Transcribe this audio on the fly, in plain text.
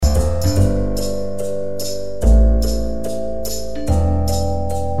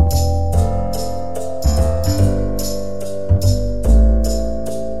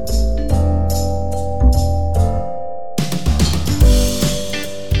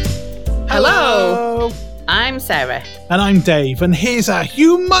I'm Sarah. And I'm Dave, and here's a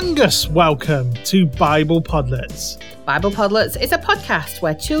humongous welcome to Bible Podlets. Bible Podlets is a podcast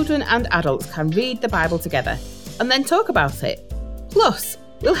where children and adults can read the Bible together and then talk about it. Plus,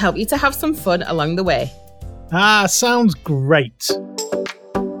 we'll help you to have some fun along the way. Sounds great.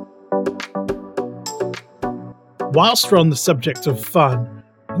 Whilst we're on the subject of fun,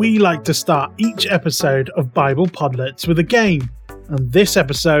 we like to start each episode of Bible Podlets with a game, and this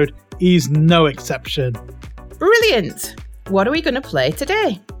episode is no exception. Brilliant! What are we going to play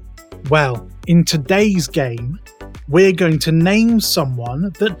today? Well, in today's game, we're going to name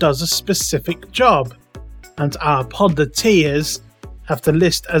someone that does a specific job, and our Podleteers have to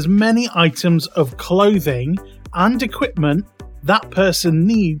list as many items of clothing and equipment that person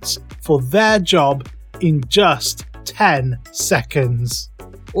needs for their job in just 10 seconds.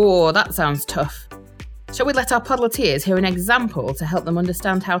 Oh, that sounds tough. Shall we let our Podleteers hear an example to help them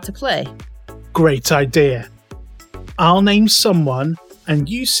understand how to play? Great idea. I'll name someone and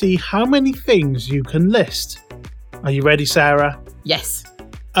you see how many things you can list. Are you ready, Sarah? Yes.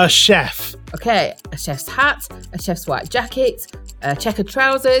 A chef. Okay, a chef's hat, a chef's white jacket, checkered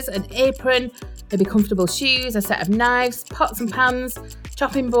trousers, an apron, maybe comfortable shoes, a set of knives, pots and pans,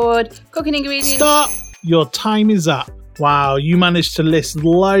 chopping board, cooking ingredients... Stop! Your time is up. Wow, you managed to list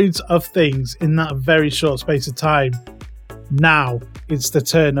loads of things in that very short space of time. Now it's the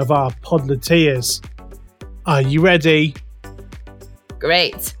turn of our Podleteers. Are you ready?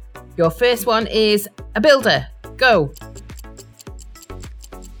 Great. Your first one is a builder. Go.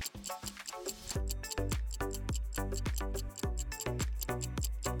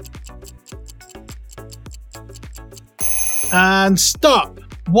 And stop!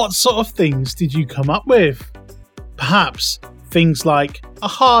 What sort of things did you come up with? Perhaps things like a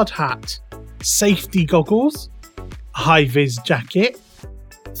hard hat, safety goggles, a high-vis jacket,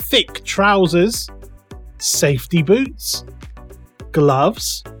 thick trousers, safety boots,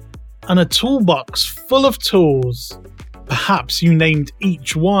 gloves, and a toolbox full of tools. Perhaps you named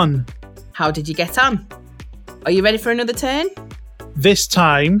each one. How did you get on? Are you ready for another turn? This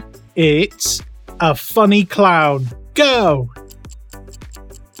time, it's a funny clown. Go!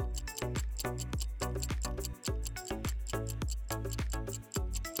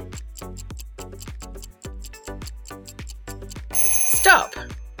 Stop!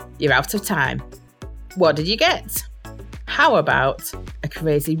 You're out of time. What did you get? How about a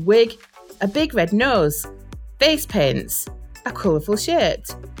crazy wig, a big red nose, face paints, a colourful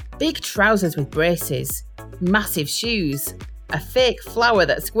shirt, big trousers with braces, massive shoes, a fake flower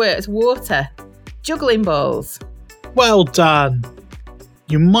that squirts water, juggling balls? Well done.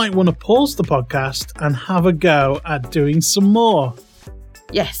 You might want to pause the podcast and have a go at doing some more.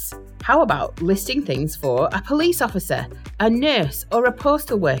 Yes. How about listing things for a police officer, a nurse, or a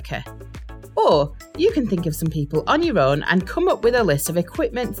postal worker? Or you can think of some people on your own and come up with a list of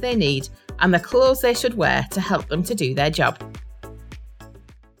equipment they need and the clothes they should wear to help them to do their job.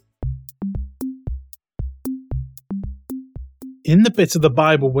 In the bit of the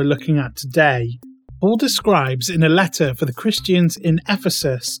Bible we're looking at today, Paul describes in a letter for the Christians in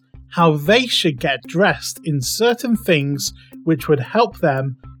Ephesus how they should get dressed in certain things which would help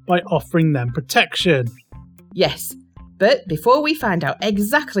them by offering them protection. Yes, but before we find out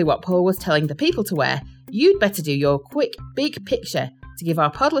exactly what Paul was telling the people to wear, you'd better do your quick big picture to give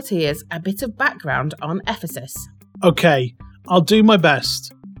our Podleteers a bit of background on Ephesus. Okay, I'll do my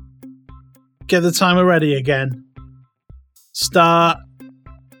best. Get the timer ready again. Start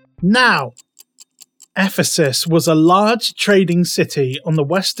now. Ephesus was a large trading city on the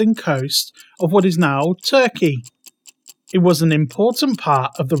western coast of what is now Turkey. It was an important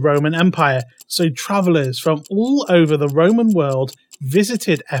part of the Roman Empire, so travellers from all over the Roman world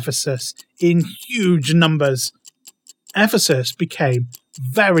visited Ephesus in huge numbers. Ephesus became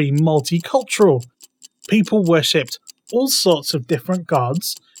very multicultural. People worshipped all sorts of different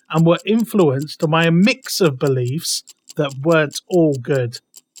gods and were influenced by a mix of beliefs that weren't all good.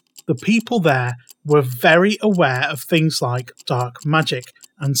 The people there were very aware of things like dark magic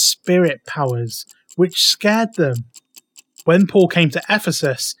and spirit powers, which scared them. When Paul came to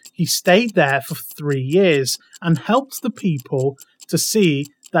Ephesus, he stayed there for 3 years and helped the people to see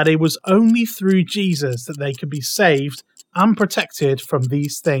that it was only through Jesus that they could be saved and protected from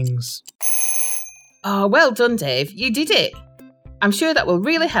these things. Oh, well done, Dave. You did it. I'm sure that will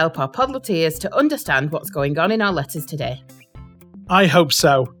really help our Podleteers to understand what's going on in our letters today. I hope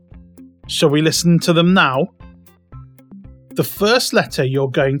so. Shall we listen to them now? The first letter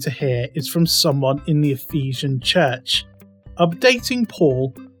you're going to hear is from someone in the Ephesian church, updating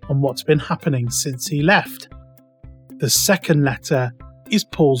Paul on what's been happening since he left. The second letter is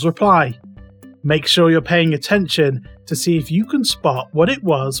Paul's reply. Make sure you're paying attention to see if you can spot what it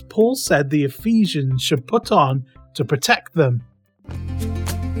was Paul said the Ephesians should put on to protect them.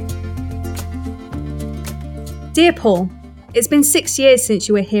 Dear Paul, it's been 6 years since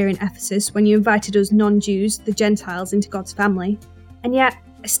you were here in Ephesus when you invited us non-Jews, the Gentiles, into God's family, and yet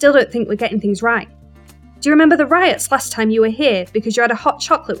I still don't think we're getting things right. Do you remember the riots last time you were here because you had a hot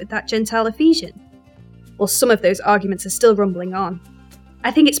chocolate with that Gentile Ephesian? Well, some of those arguments are still rumbling on. I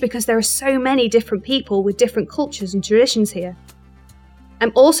think it's because there are so many different people with different cultures and traditions here.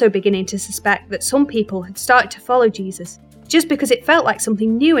 I'm also beginning to suspect that some people had started to follow Jesus just because it felt like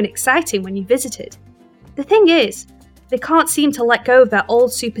something new and exciting when you visited. The thing is, they can't seem to let go of their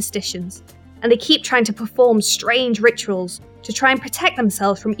old superstitions, and they keep trying to perform strange rituals to try and protect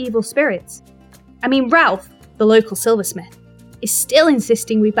themselves from evil spirits. I mean, Ralph, the local silversmith, is still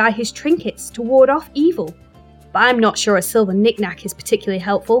insisting we buy his trinkets to ward off evil. But I'm not sure a silver knick-knack is particularly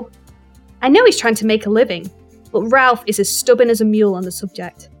helpful. I know he's trying to make a living, but Ralph is as stubborn as a mule on the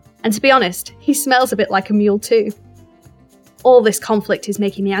subject. And to be honest, he smells a bit like a mule too. All this conflict is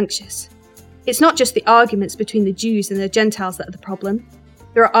making me anxious. It's not just the arguments between the Jews and the Gentiles that are the problem.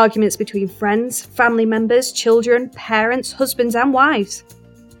 There are arguments between friends, family members, children, parents, husbands and wives.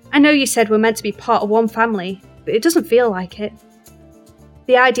 I know you said we're meant to be part of one family, but it doesn't feel like it.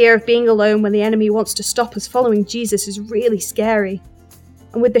 The idea of being alone when the enemy wants to stop us following Jesus is really scary.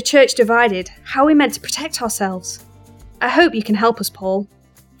 And with the church divided, how are we meant to protect ourselves? I hope you can help us, Paul.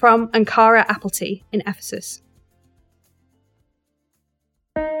 From Ankara Applety in Ephesus.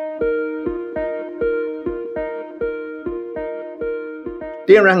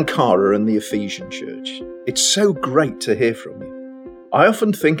 Dear Ankara and the Ephesian Church, it's so great to hear from you. I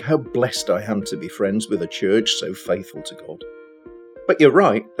often think how blessed I am to be friends with a church so faithful to God. But you're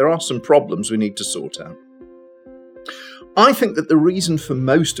right, there are some problems we need to sort out. I think that the reason for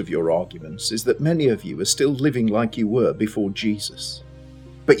most of your arguments is that many of you are still living like you were before Jesus.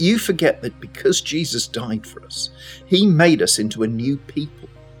 But you forget that because Jesus died for us, he made us into a new people.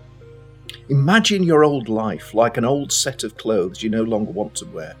 Imagine your old life like an old set of clothes you no longer want to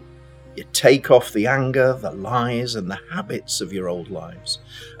wear. You take off the anger, the lies, and the habits of your old lives,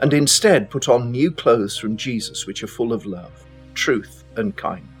 and instead put on new clothes from Jesus which are full of love, truth, and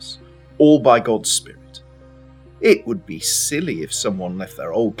kindness, all by God's Spirit. It would be silly if someone left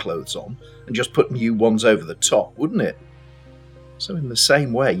their old clothes on and just put new ones over the top, wouldn't it? So in the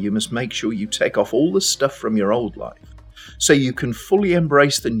same way, you must make sure you take off all the stuff from your old life so you can fully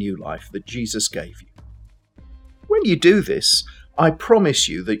embrace the new life that Jesus gave you. When you do this, I promise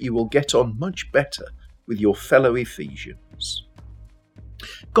you that you will get on much better with your fellow Ephesians.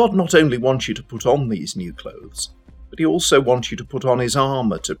 God not only wants you to put on these new clothes, but he also wants you to put on his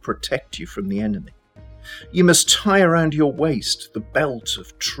armour to protect you from the enemy. You must tie around your waist the belt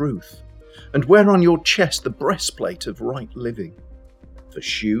of truth and wear on your chest the breastplate of right living. For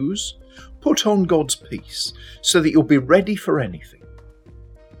shoes, put on God's peace so that you'll be ready for anything.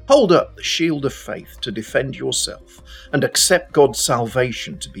 Hold up the shield of faith to defend yourself and accept God's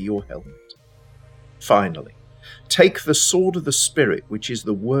salvation to be your helmet. Finally, take the sword of the Spirit, which is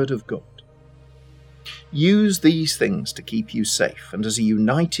the Word of God. Use these things to keep you safe, and as a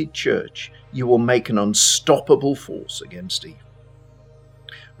united church, you will make an unstoppable force against evil.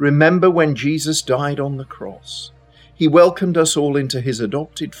 Remember when Jesus died on the cross, he welcomed us all into his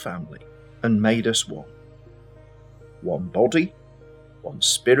adopted family and made us one. One body, one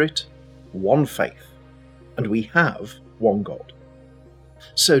spirit, one faith, and we have one God.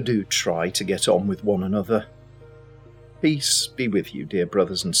 So do try to get on with one another. Peace be with you, dear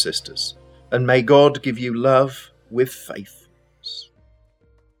brothers and sisters, and may God give you love with faithfulness.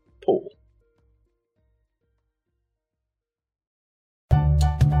 Paul.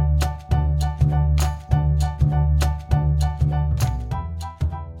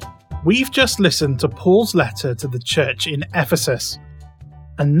 We've just listened to Paul's letter to the church in Ephesus.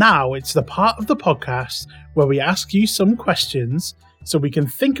 And now it's the part of the podcast where we ask you some questions so we can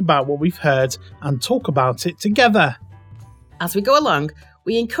think about what we've heard and talk about it together. As we go along,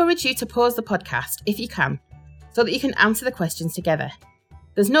 we encourage you to pause the podcast if you can, so that you can answer the questions together.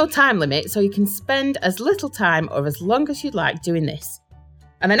 There's no time limit, so you can spend as little time or as long as you'd like doing this.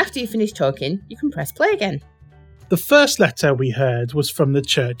 And then after you finish talking, you can press play again. The first letter we heard was from the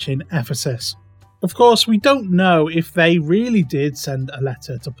church in Ephesus. Of course, we don't know if they really did send a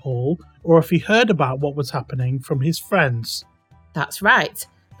letter to Paul or if he heard about what was happening from his friends. That's right,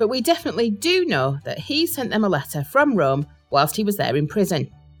 but we definitely do know that he sent them a letter from Rome whilst he was there in prison.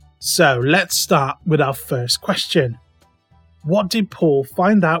 So let's start with our first question. What did Paul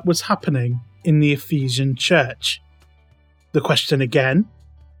find out was happening in the Ephesian church? The question again,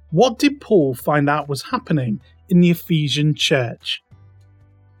 What did Paul find out was happening in the Ephesian church?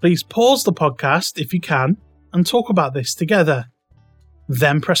 Please pause the podcast if you can and talk about this together.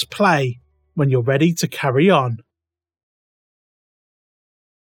 Then press play when you're ready to carry on.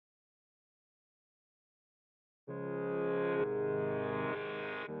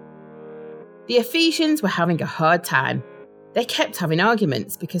 The Ephesians were having a hard time. They kept having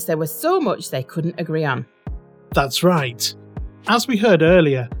arguments because there was so much they couldn't agree on. That's right. As we heard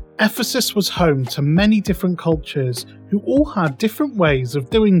earlier, Ephesus was home to many different cultures who all had different ways of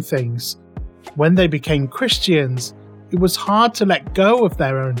doing things. When they became Christians, it was hard to let go of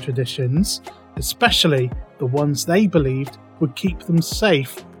their own traditions, especially the ones they believed would keep them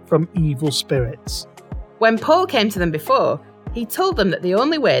safe from evil spirits. When Paul came to them before, he told them that the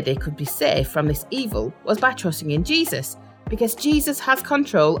only way they could be safe from this evil was by trusting in Jesus, because Jesus has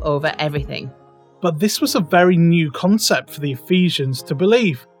control over everything. But this was a very new concept for the Ephesians to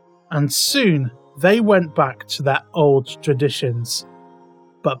believe, and soon they went back to their old traditions.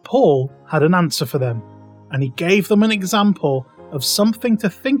 But Paul had an answer for them, and he gave them an example of something to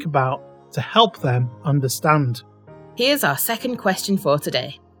think about to help them understand. Here's our second question for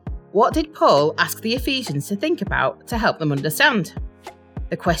today. What did Paul ask the Ephesians to think about to help them understand?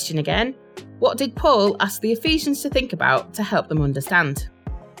 The question again, what did Paul ask the Ephesians to think about to help them understand?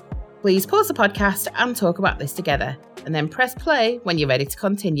 Please pause the podcast and talk about this together, and then press play when you're ready to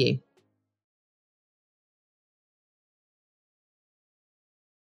continue.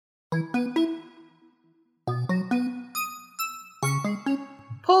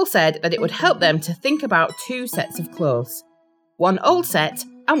 Paul said that it would help them to think about two sets of clothes. One old set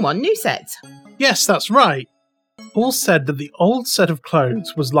and one new set. Yes, that's right. Paul said that the old set of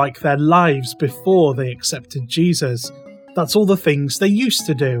clothes was like their lives before they accepted Jesus. That's all the things they used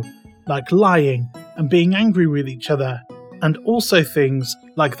to do, like lying and being angry with each other, and also things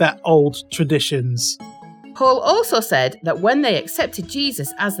like their old traditions. Paul also said that when they accepted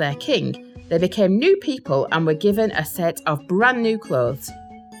Jesus as their king, they became new people and were given a set of brand new clothes.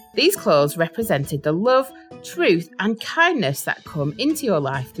 These clothes represented the love, truth, and kindness that come into your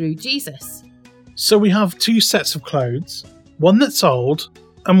life through Jesus. So we have two sets of clothes, one that's old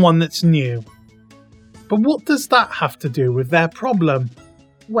and one that's new. But what does that have to do with their problem?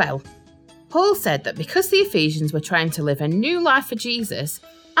 Well, Paul said that because the Ephesians were trying to live a new life for Jesus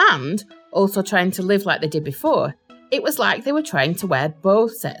and also trying to live like they did before, it was like they were trying to wear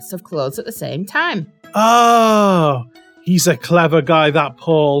both sets of clothes at the same time. Oh, he's a clever guy, that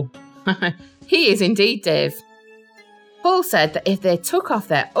Paul. He is indeed, Dave. Paul said that if they took off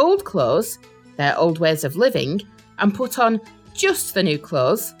their old clothes, their old ways of living, and put on just the new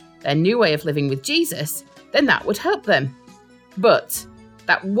clothes, their new way of living with Jesus, then that would help them. But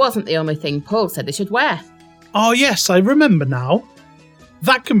that wasn't the only thing Paul said they should wear. Oh yes, I remember now.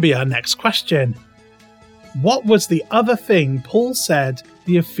 That can be our next question. What was the other thing Paul said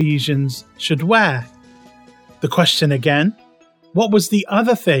the Ephesians should wear? The question again, what was the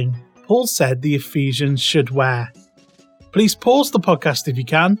other thing Paul said the Ephesians should wear? Please pause the podcast if you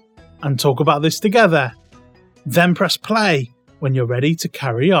can and talk about this together. Then press play when you're ready to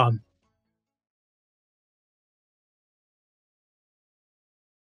carry on.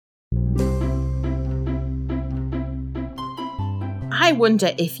 I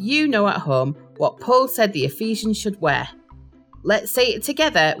wonder if you know at home what Paul said the Ephesians should wear. Let's say it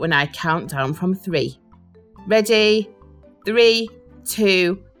together when I count down from 3. Ready? 3,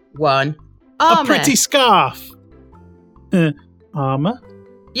 2, 1. Armour. A pretty scarf. Armour?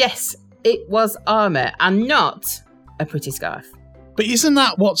 Yes, it was armour and not a pretty scarf. But isn't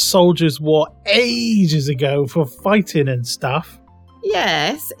that what soldiers wore ages ago for fighting and stuff?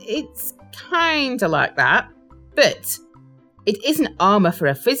 Yes, it's kinda like that. But it isn't armour for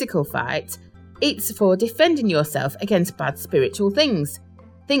a physical fight. It's for defending yourself against bad spiritual things.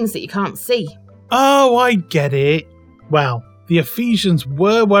 Things that you can't see. Oh, I get it. Well, the Ephesians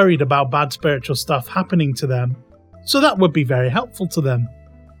were worried about bad spiritual stuff happening to them, so that would be very helpful to them.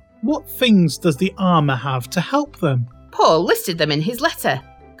 What things does the armour have to help them? Paul listed them in his letter.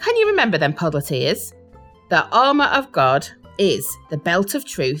 Can you remember them, Podleteers? The armour of God is the belt of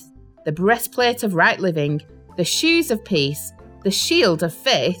truth, the breastplate of right living, the shoes of peace, the shield of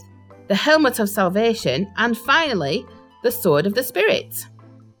faith, the helmet of salvation, and finally, the sword of the Spirit.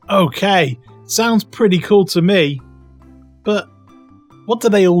 Okay, sounds pretty cool to me. But what do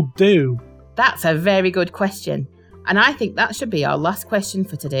they all do? That's a very good question, and I think that should be our last question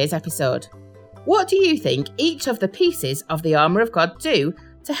for today's episode. What do you think each of the pieces of the armour of God do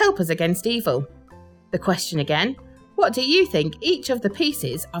to help us against evil? The question again, what do you think each of the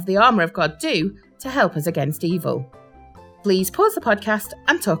pieces of the armour of God do to help us against evil? Please pause the podcast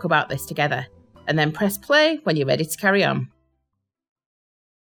and talk about this together, and then press play when you're ready to carry on.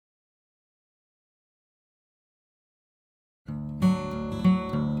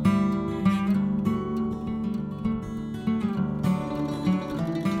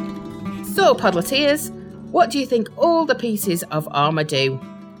 So, Podleteers, what do you think all the pieces of armour do?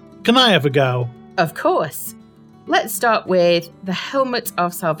 Can I have a go? Of course. Let's start with the helmet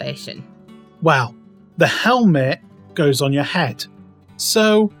of salvation. Well, the helmet goes on your head.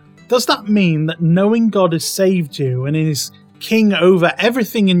 So, does that mean that knowing God has saved you and is king over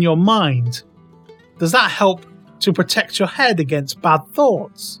everything in your mind, does that help to protect your head against bad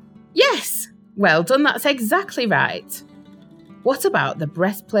thoughts? Yes! Well done, that's exactly right. What about the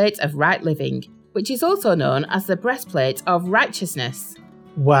breastplate of right living, which is also known as the breastplate of righteousness?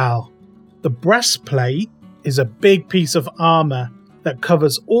 Well, the breastplate is a big piece of armour that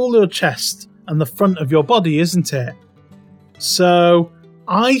covers all your chest and the front of your body, isn't it? So,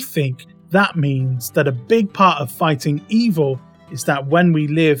 I think that means that a big part of fighting evil is that when we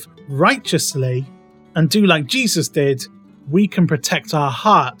live righteously and do like Jesus did, we can protect our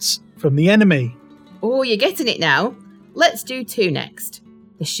hearts from the enemy. Oh, you're getting it now. Let's do two next.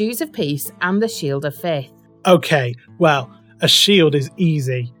 The shoes of peace and the shield of faith. Okay, well, a shield is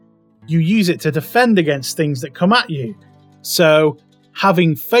easy. You use it to defend against things that come at you. So,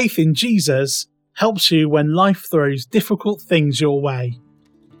 having faith in Jesus helps you when life throws difficult things your way.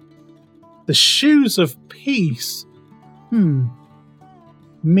 The shoes of peace,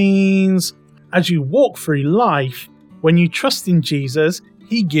 means as you walk through life, when you trust in Jesus,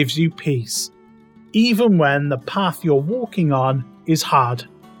 he gives you peace, even when the path you're walking on is hard.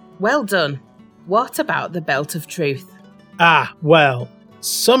 Well done. What about the belt of truth? Well,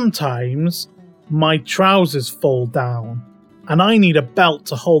 sometimes my trousers fall down and I need a belt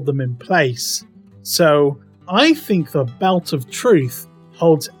to hold them in place. So I think the belt of truth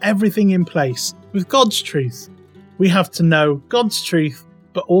holds everything in place with God's truth. We have to know God's truth,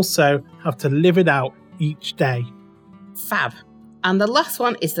 but also have to live it out each day. Fab. And the last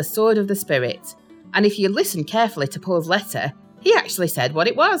one is the sword of the Spirit. And if you listen carefully to Paul's letter, he actually said what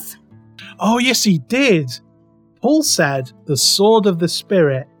it was. Oh, yes, he did. Paul said the sword of the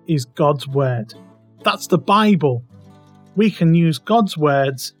Spirit is God's word. That's the Bible. We can use God's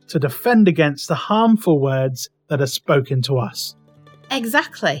words to defend against the harmful words that are spoken to us.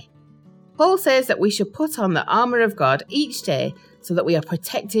 Exactly. Paul says that we should put on the armour of God each day so that we are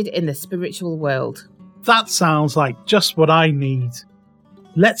protected in the spiritual world. That sounds like just what I need.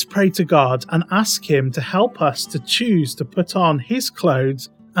 Let's pray to God and ask him to help us to choose to put on his clothes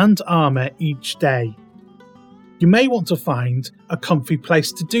and armour each day. You may want to find a comfy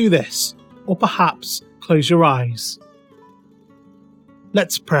place to do this, or perhaps close your eyes.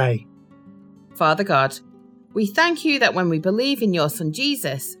 Let's pray. Father God, we thank you that when we believe in your Son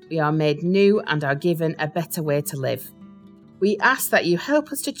Jesus, we are made new and are given a better way to live. We ask that you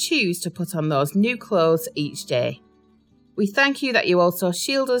help us to choose to put on those new clothes each day. We thank you that you also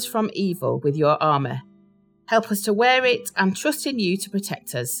shield us from evil with your armour. Help us to wear it and trust in you to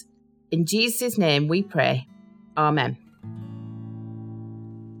protect us. In Jesus' name we pray. Amen.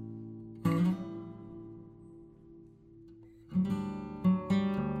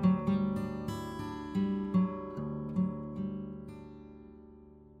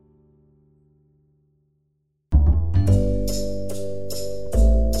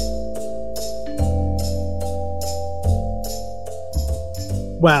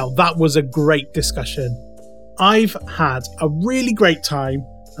 Well, that was a great discussion. I've had a really great time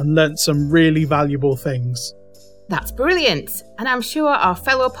and learnt some really valuable things. That's brilliant, and I'm sure our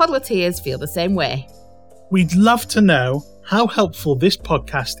fellow Podleteers feel the same way. We'd love to know how helpful this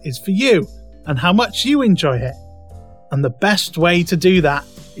podcast is for you and how much you enjoy it. And the best way to do that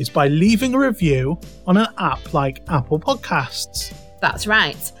is by leaving a review on an app like Apple Podcasts. That's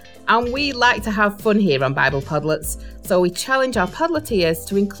right. And we like to have fun here on Bible Podlets, so we challenge our Podleteers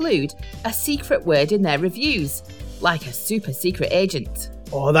to include a secret word in their reviews, like a super secret agent.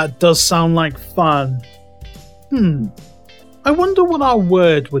 Oh, that does sound like fun. I wonder what our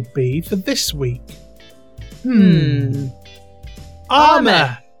word would be for this week.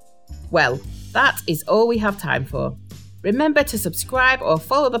 Armour! Well, that is all we have time for. Remember to subscribe or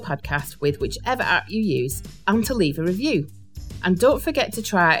follow the podcast with whichever app you use and to leave a review. And don't forget to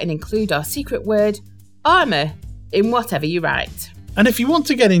try and include our secret word, armour, in whatever you write. And if you want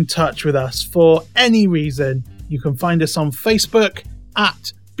to get in touch with us for any reason, you can find us on Facebook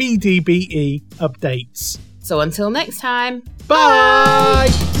at BDBE Updates. So until next time, bye!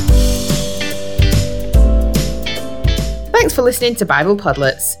 Thanks for listening to Bible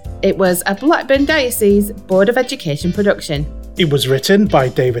Podlets. It was a Blackburn Diocese Board of Education production. It was written by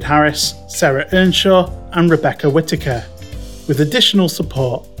David Harris, Sarah Earnshaw and Rebecca Whittaker, with additional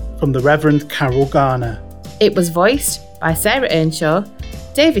support from the Reverend Carol Garner. It was voiced by Sarah Earnshaw,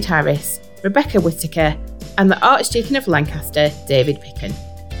 David Harris, Rebecca Whittaker and the Archdeacon of Lancaster, David Picken,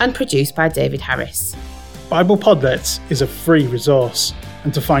 and produced by David Harris. Bible Podlets is a free resource,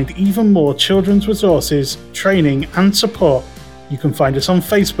 and to find even more children's resources, training and support, you can find us on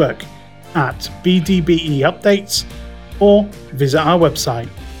Facebook at BDBE Updates or visit our website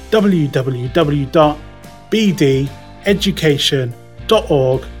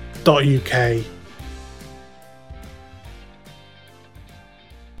www.bdeducation.org.uk.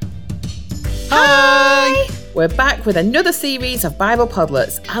 Hi! We're back with another series of Bible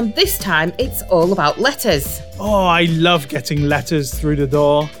Podlets, and this time it's all about letters. Oh, I love getting letters through the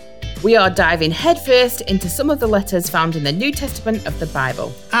door. We are diving headfirst into some of the letters found in the New Testament of the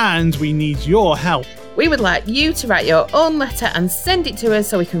Bible. And we need your help. We would like you to write your own letter and send it to us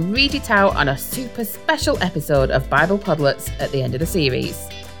so we can read it out on a super special episode of Bible Podlets at the end of the series.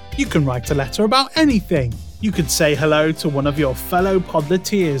 You can write a letter about anything. You could say hello to one of your fellow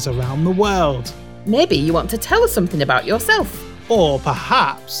Podleteers around the world. Maybe you want to tell us something about yourself. Or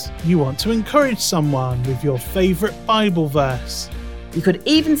perhaps you want to encourage someone with your favourite Bible verse. You could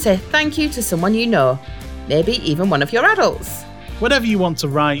even say thank you to someone you know, maybe even one of your adults. Whatever you want to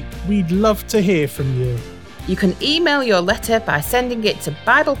write, we'd love to hear from you. You can email your letter by sending it to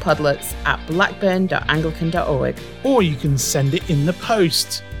biblepodlets@blackburn.anglican.org. Or you can send it in the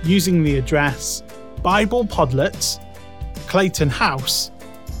post using the address Bible Podlets, Clayton House,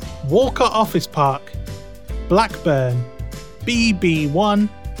 Walker Office Park, Blackburn, BB1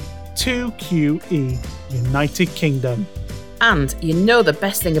 2QE, United Kingdom. And you know the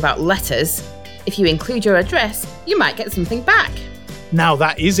best thing about letters? If you include your address, you might get something back. Now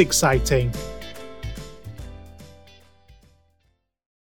that is exciting.